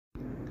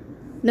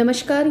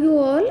Namaskar you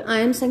all. I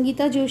am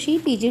Sangita Joshi,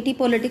 PGT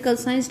Political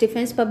Science,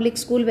 Defense Public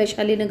School,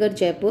 Vaishali Nagar,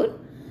 Jaipur.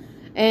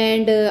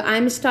 And I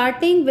am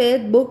starting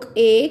with Book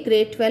A,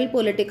 Grade 12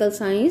 Political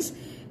Science,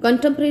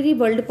 Contemporary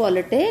World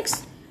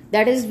Politics.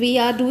 That is, we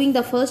are doing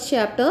the first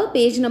chapter,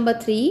 page number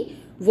 3,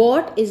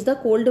 What is the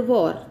Cold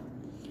War?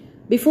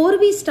 Before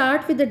we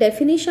start with the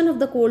definition of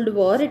the Cold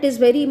War, it is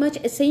very much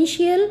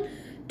essential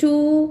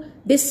to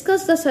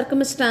discuss the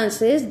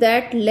circumstances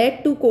that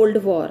led to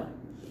Cold War.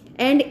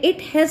 And it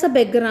has a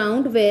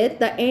background with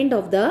the end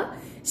of the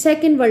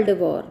Second World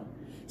War.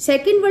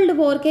 Second world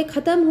war के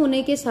ख़त्म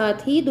होने के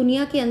साथ ही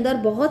दुनिया के अंदर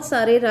बहुत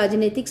सारे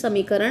राजनीतिक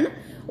समीकरण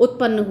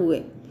उत्पन्न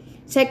हुए.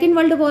 सेकेंड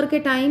वर्ल्ड वॉर के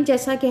टाइम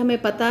जैसा कि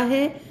हमें पता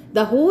है,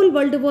 the whole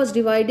world was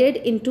divided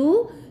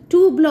into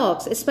two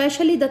blocks,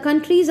 especially the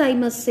countries, I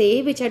must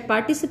say, which had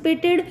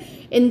participated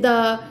in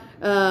the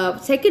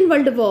Second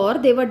World War.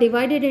 They were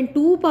divided in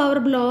two power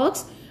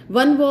blocks.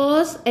 One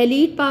was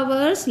elite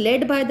powers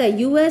led by the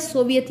US,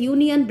 Soviet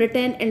Union,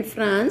 Britain and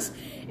France,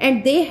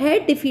 and they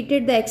had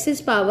defeated the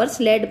Axis powers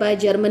led by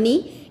Germany,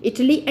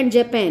 Italy and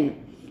Japan.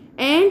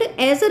 And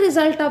as a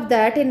result of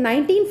that, in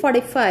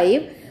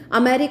 1945,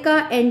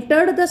 America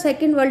entered the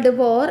Second World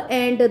War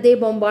and they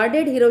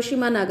bombarded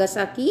Hiroshima,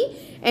 Nagasaki,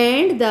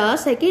 and the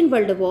Second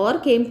World War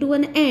came to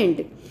an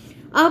end.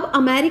 अब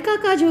America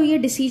का जो ये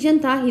decision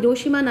था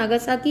Hiroshima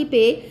Nagasaki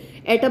पे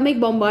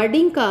atomic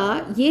bombarding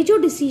का, ये जो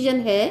decision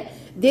है,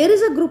 there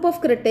is a group of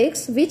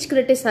critics which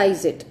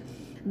criticize it.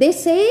 They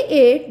say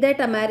it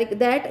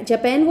that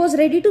Japan was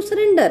ready to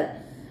surrender.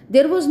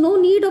 There was no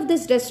need of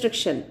this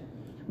restriction.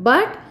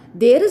 But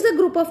there is a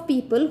group of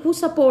people who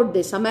support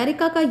this.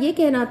 America का ये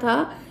कहना था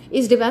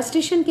इस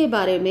devastation के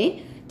बारे में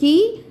कि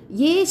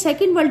ये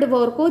सेकेंड वर्ल्ड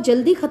वॉर को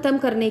जल्दी खत्म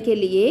करने के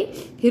लिए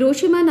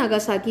हिरोशिमा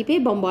नागासाकी पे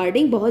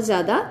बॉम्बार्डिंग बहुत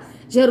ज्यादा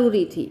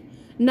जरूरी थी.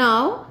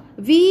 Now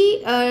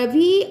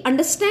we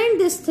understand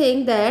this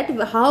thing that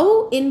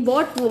how, in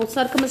what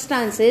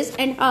circumstances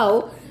and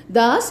how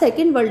the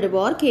second world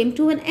war came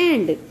to an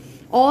end.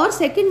 और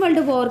सेकेंड वर्ल्ड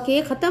वॉर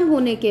के खत्म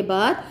होने के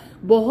बाद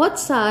बहुत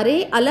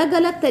सारे अलग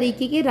अलग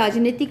तरीके के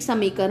राजनीतिक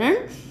समीकरण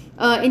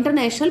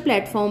इंटरनेशनल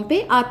प्लेटफॉर्म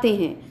पे आते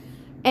हैं.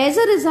 As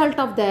a result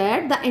of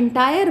that, the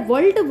entire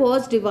world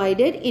was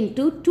divided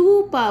into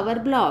two power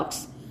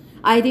blocks.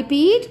 I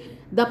repeat,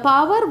 the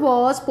power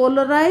was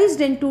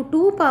polarized into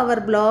two power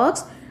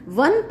blocks.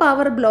 One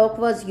power block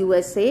was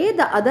USA,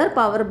 the other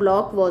power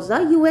block was the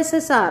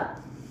USSR.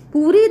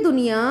 पूरी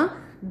दुनिया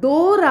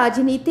दो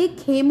राजनीतिक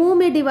खेमों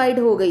में divide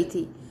हो गई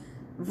थी.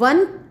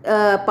 One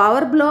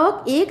power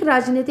block, एक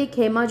राजनीतिक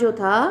खेमा जो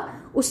था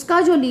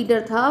उसका जो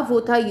लीडर था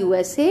वो था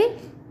यूएसए.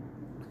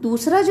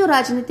 दूसरा जो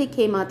राजनीतिक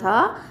खेमा था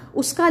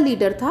उसका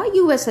लीडर था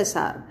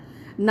USSR.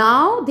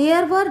 Now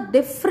there were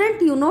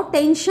different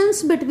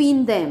tensions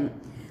between them.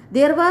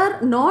 There were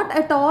not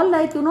at all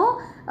like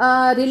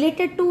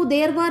related to,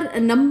 there were a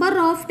number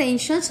of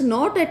tensions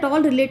not at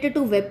all related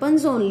to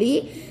weapons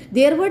only.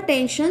 There were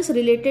tensions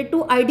related to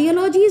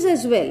ideologies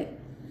as well.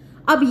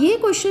 अब ये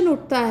question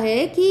उठता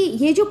है कि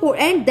ये जो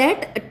and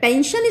that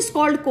tension is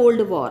called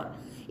cold war.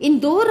 इन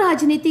दो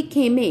राजनीतिक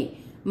खेमे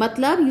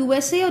मतलब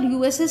यूएसए और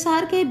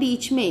यूएसएसआर के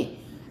बीच में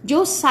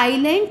जो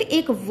साइलेंट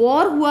एक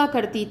वॉर हुआ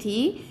करती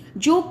थी,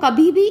 जो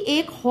कभी भी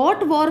एक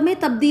हॉट वॉर में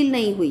तब्दील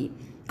नहीं हुई.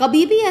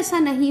 कभी भी ऐसा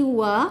नहीं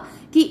हुआ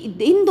कि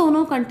इन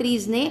दोनों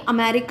कंट्रीज ने,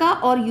 अमेरिका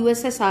और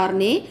यूएसएसआर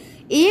ने,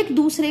 एक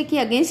दूसरे के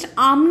अगेंस्ट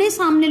आमने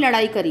सामने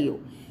लड़ाई करी हो.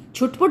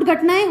 छुटपुट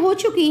घटनाएं हो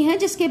चुकी हैं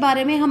जिसके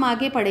बारे में हम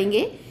आगे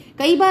पढ़ेंगे.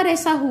 कई बार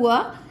ऐसा हुआ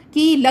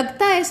कि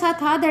लगता ऐसा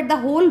था that the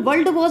whole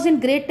world was in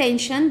great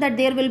tension, that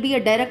there will be a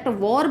direct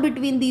war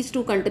between these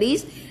two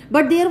countries,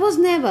 but there was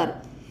never.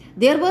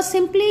 There was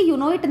simply,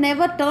 it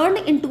never turned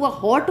into a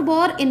hot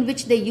war in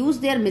which they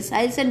used their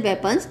missiles and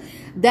weapons.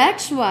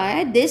 That's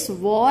why this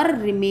war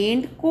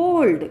remained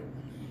cold.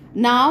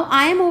 Now,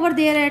 I am over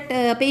there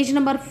at page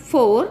number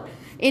 4,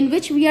 in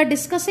which we are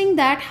discussing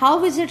that how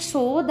is it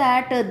so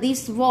that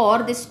this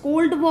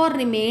Cold War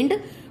remained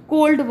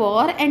Cold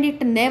War and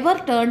it never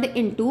turned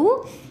into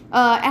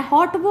a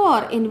hot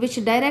war in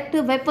which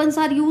direct weapons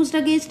are used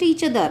against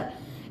each other.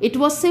 It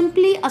was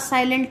simply a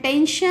silent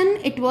tension.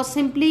 It was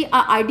simply a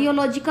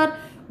ideological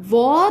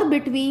war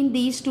between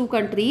these two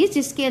countries,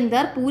 जिसके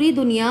अंदर पूरी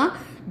दुनिया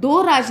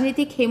दो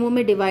राजनीतिक खेमों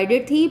में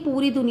divided थी.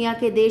 पूरी दुनिया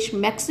के देश,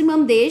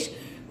 मैक्सिमम देश,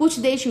 कुछ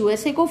देश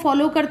यूएसए को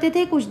फॉलो करते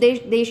थे, कुछ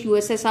देश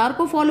यूएसएसआर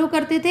को फॉलो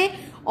करते थे,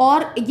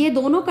 और ये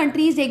दोनों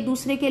कंट्रीज एक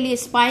दूसरे के लिए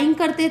स्पाइंग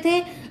करते थे,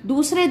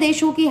 दूसरे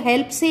देशों की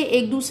हेल्प से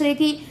एक दूसरे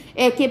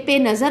की पे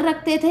नजर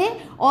रखते थे,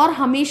 और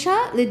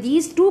हमेशा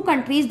these two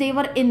countries they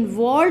were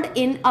involved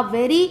in a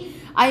very,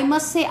 I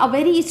must say, a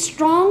very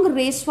strong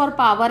race for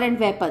power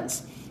and weapons,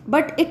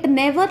 but it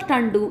never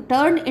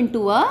turned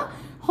into a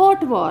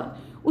hot war.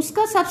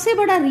 उसका सबसे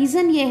बड़ा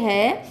रीजन ये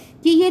है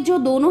कि ये जो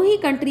दोनों ही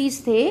कंट्रीज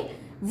थे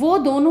वो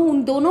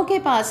उन दोनों के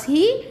पास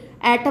ही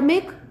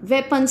एटॉमिक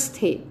वेपन्स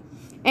थे.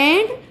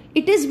 And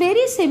it is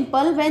very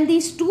simple, when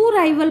these two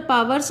rival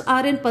powers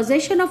are in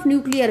possession of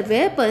nuclear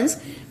weapons,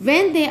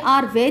 when they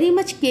are very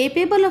much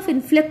capable of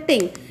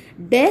inflicting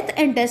death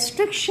and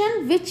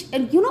destruction, which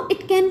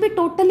it can be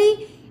totally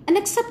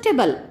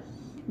unacceptable,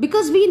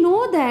 because we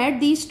know that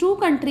these two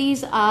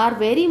countries are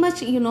very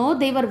much,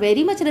 they were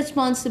very much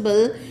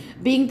responsible.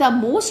 Being the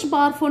most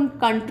powerful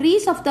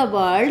countries of the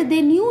world,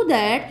 they knew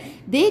that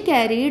they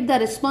carried the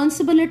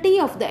responsibility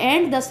of the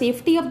and the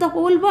safety of the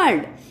whole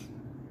world.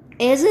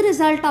 As a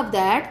result of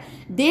that,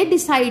 they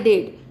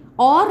decided,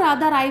 or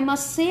rather I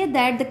must say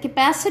that the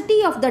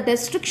capacity of the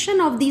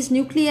destruction of these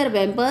nuclear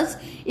weapons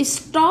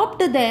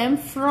stopped them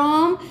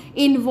from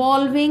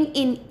involving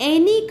in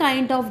any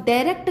kind of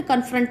direct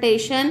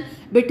confrontation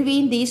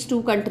between these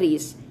two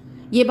countries.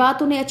 ये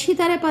बात उन्हें अच्छी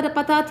तरह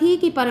पता थी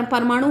कि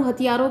परमाणु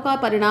हथियारों का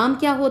परिणाम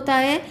क्या होता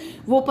है।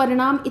 वो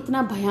परिणाम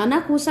इतना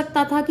भयानक हो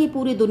सकता था कि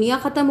पूरी दुनिया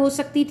खत्म हो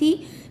सकती थी।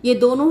 ये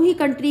दोनों ही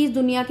कंट्रीज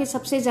दुनिया के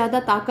सबसे ज्यादा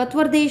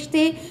ताकतवर देश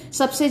थे,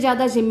 सबसे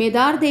ज्यादा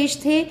जिम्मेदार देश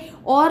थे,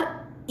 और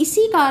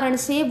इसी कारण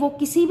से वो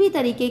किसी भी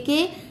तरीके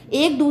के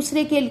एक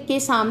दूसरे के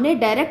सामने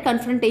डायरेक्ट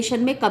कन्फ्रंटेशन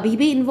में कभी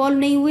भी इन्वॉल्व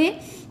नहीं हुए।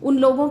 उन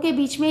लोगों के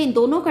बीच में, इन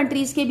दोनों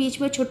कंट्रीज के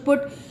बीच में छुटपुट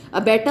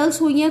बैटल्स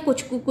हुई हैं,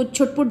 कुछ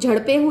छुटपुट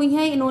झड़पें हुई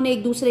हैं, इन्होंने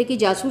एक दूसरे की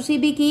जासूसी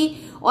भी की,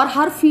 और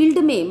हर फील्ड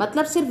में,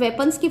 मतलब सिर्फ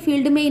वेपन्स के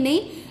फील्ड में ही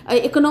नहीं,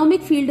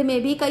 इकोनॉमिक फील्ड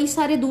में भी, कई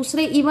सारे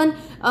दूसरे इवन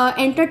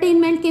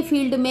एंटरटेनमेंट के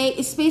फील्ड में,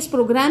 स्पेस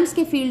प्रोग्राम्स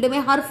के फील्ड में,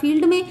 हर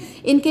फील्ड में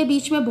इनके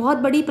बीच में बहुत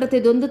बड़ी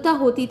प्रतिद्वंद्विता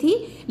होती थी।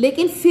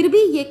 लेकिन फिर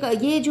भी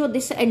ये जो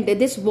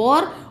this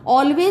war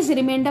always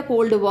remained a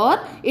cold war,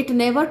 it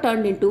never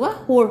turned into a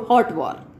hot war.